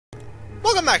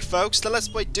Welcome back, folks, to Let's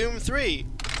Play Doom 3.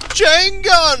 Chain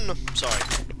gun! Sorry.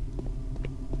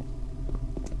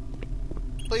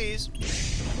 Please.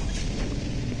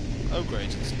 Oh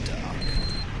great, it's dark.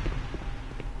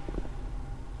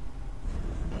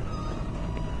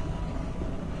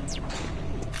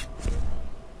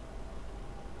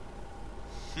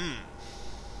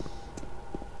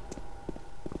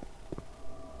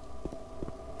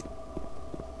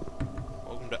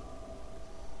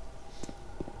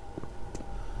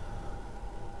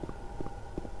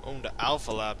 Welcome to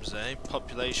Alpha Labs, eh?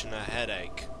 Population a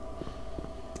headache.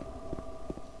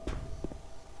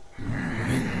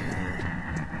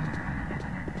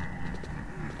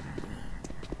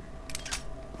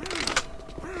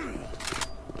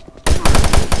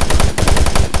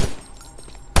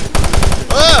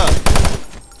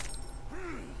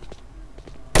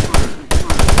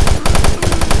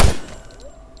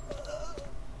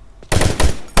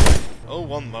 Oh,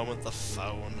 one moment, the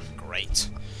phone. Great.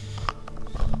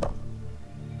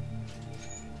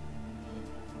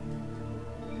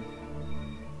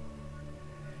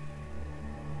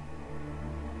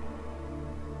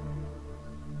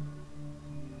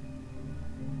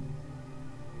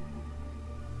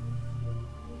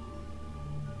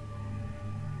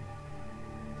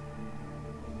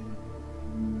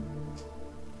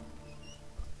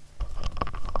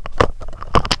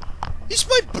 Is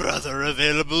my brother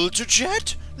available to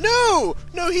chat? No!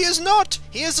 No, he is not!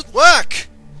 He is at work!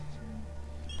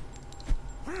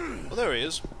 Well, there he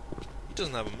is. He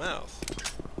doesn't have a mouth.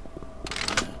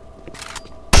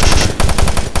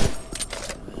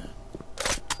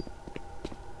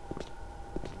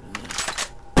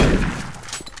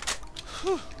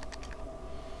 Whew.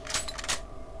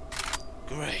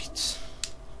 Great.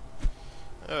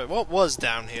 Alright, what was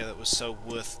down here that was so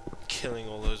worth killing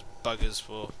all those buggers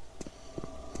for?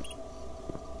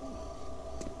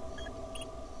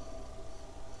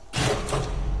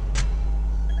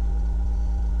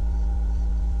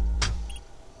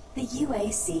 The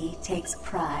UAC takes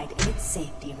pride in its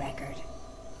safety record.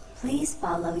 Please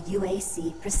follow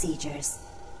UAC procedures.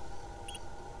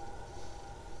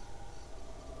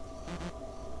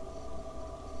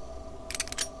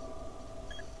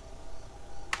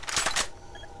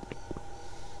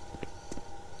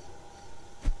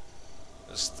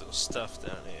 There's still stuff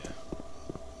down here.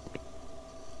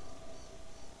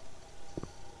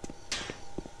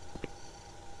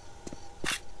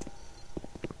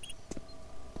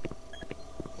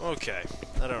 Okay,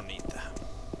 I don't need that.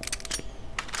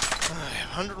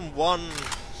 101.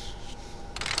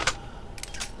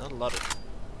 Not a lot of.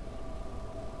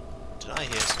 Did I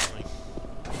hear something?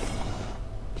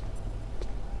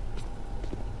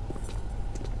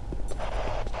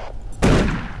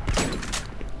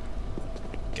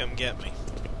 Come get me.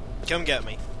 Come get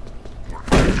me.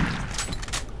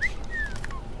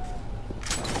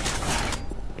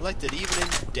 Like that, even in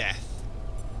death,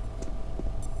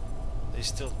 they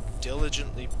still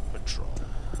diligently patrol.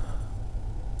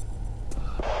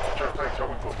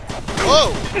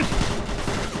 Whoa!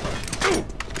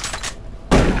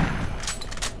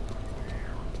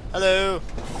 Hello!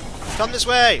 Come this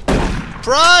way!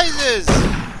 Prizes!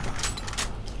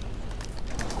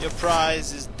 Your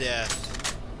prize is death.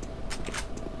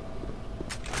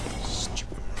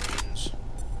 Stupid Marines.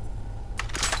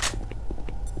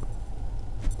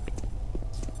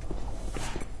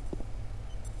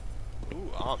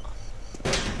 Ooh, armor.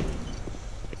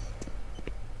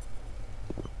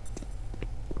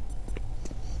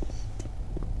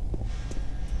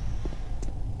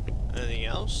 Anything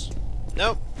else?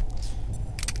 Nope.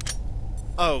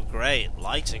 Oh great,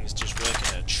 lighting's just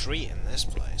working a treat in this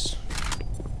place.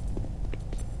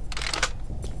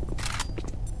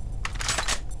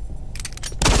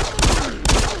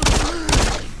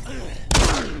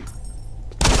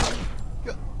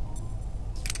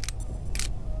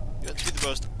 You have to be the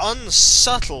most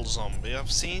unsubtle zombie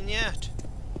I've seen yet.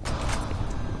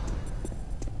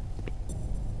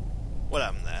 What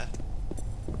happened there?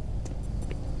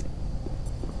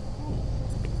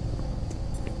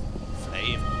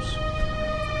 Flames.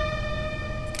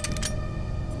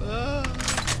 Ah!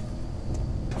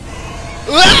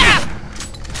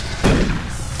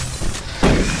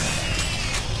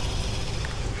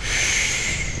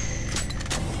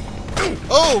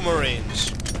 Oh,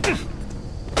 Marines!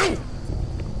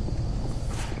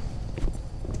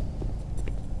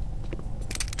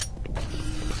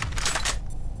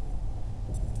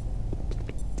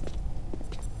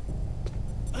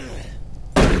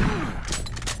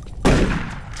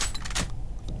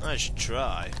 I should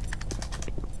try.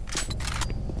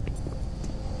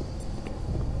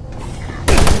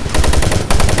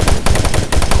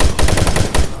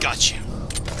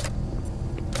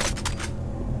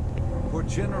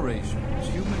 generations,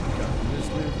 humankind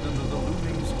has lived under the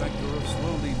looming specter of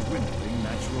slowly dwindling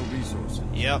natural resources.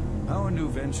 Yep. Our new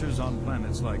ventures on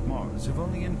planets like Mars have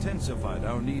only intensified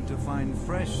our need to find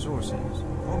fresh sources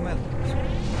for metals,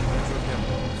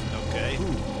 petrochemicals, Okay.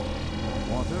 food,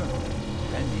 water,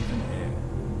 and even air.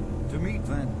 To meet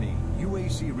that need,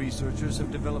 UAC researchers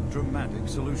have developed dramatic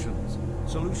solutions.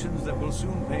 Solutions that will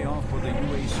soon pay off for the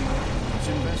UAC, its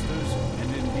investors,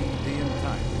 and indeed the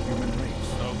entire human race.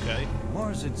 Okay.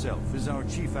 Mars itself is our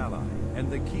chief ally and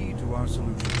the key to our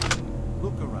solution.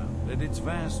 Look around at its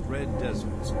vast red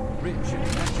deserts, rich in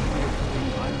naturally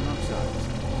occurring iron oxides.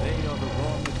 They are the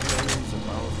raw materials of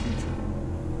our future.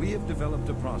 We have developed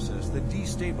a process that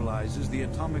destabilizes the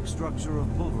atomic structure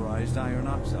of pulverized iron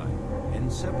oxide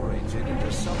and separates it into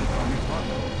subatomic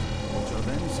particles, which are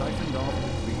then siphoned off to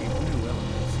create new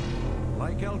elements.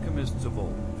 Like alchemists of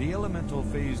old, the elemental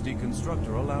phase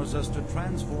deconstructor allows us to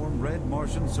transform red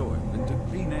Martian soil into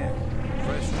clean air,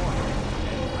 fresh water,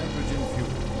 and hydrogen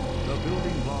fuel, the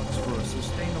building blocks for a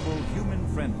sustainable,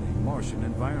 human-friendly Martian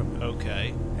environment.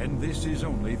 Okay. And this is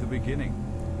only the beginning.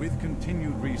 With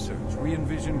continued research, we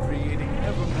envision creating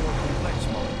ever more complex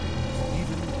molecules,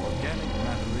 even organic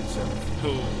matter itself.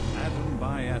 Cool. Atom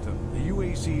by atom, the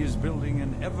UAC is building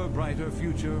an ever brighter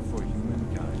future for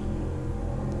humankind.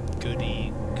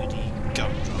 Goody, goody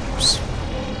gumdrops.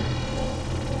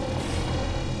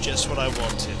 Just what I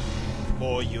wanted.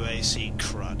 More UAC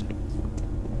crud.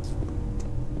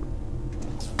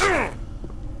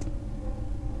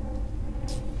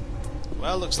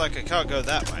 Well, looks like I can't go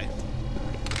that way.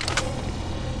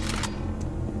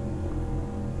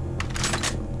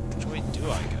 Which way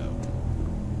do I go?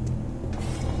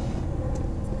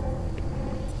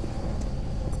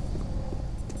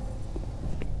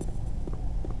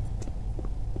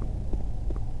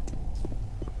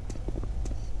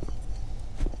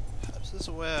 Perhaps there's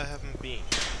a way I haven't been.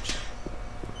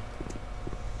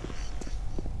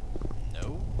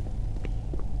 No.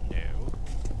 No.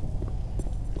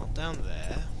 Not down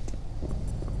there.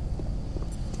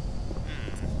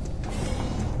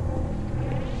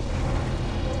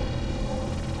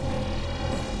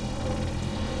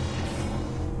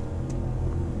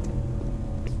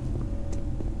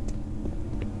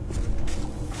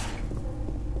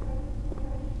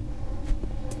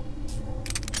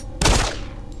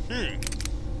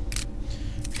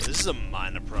 Well, this is a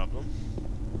minor problem.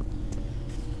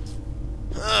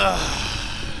 How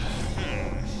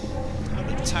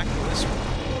to tackle this one?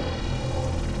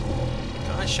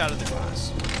 Can I shatter the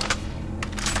glass?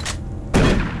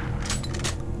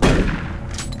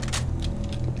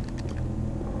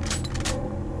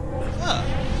 Ah.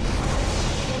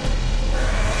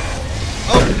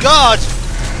 Oh God!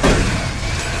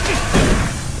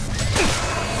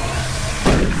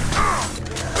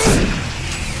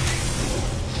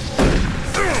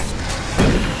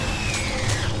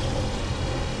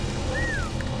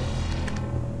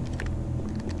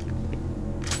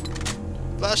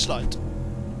 Flashlight.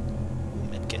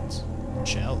 Medkits.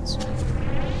 Shells.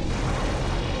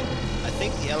 I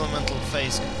think the elemental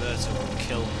phase converter will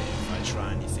kill me if I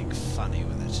try anything funny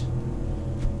with it.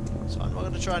 So I'm not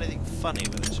going to try anything funny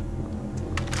with it.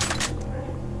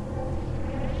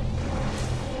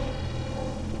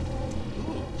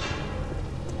 Ooh.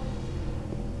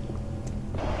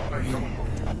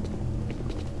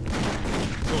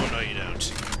 Oh, no you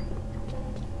don't.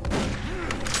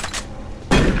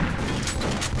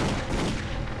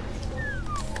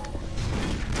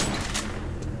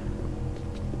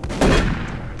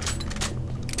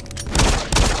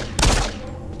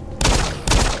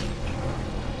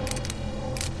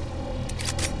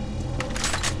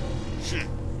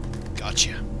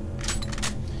 Gotcha.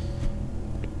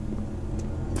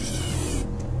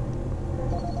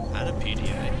 And a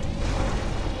PDA.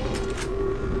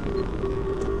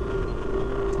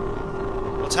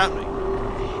 What's happening?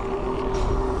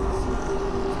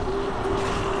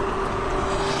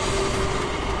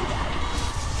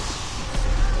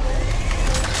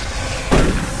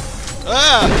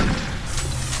 Ah!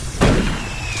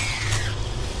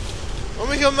 When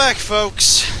we come back,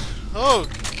 folks. Oh,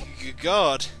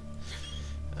 God.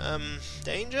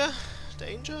 Danger?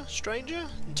 Danger? Stranger?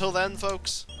 Until then,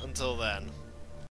 folks. Until then.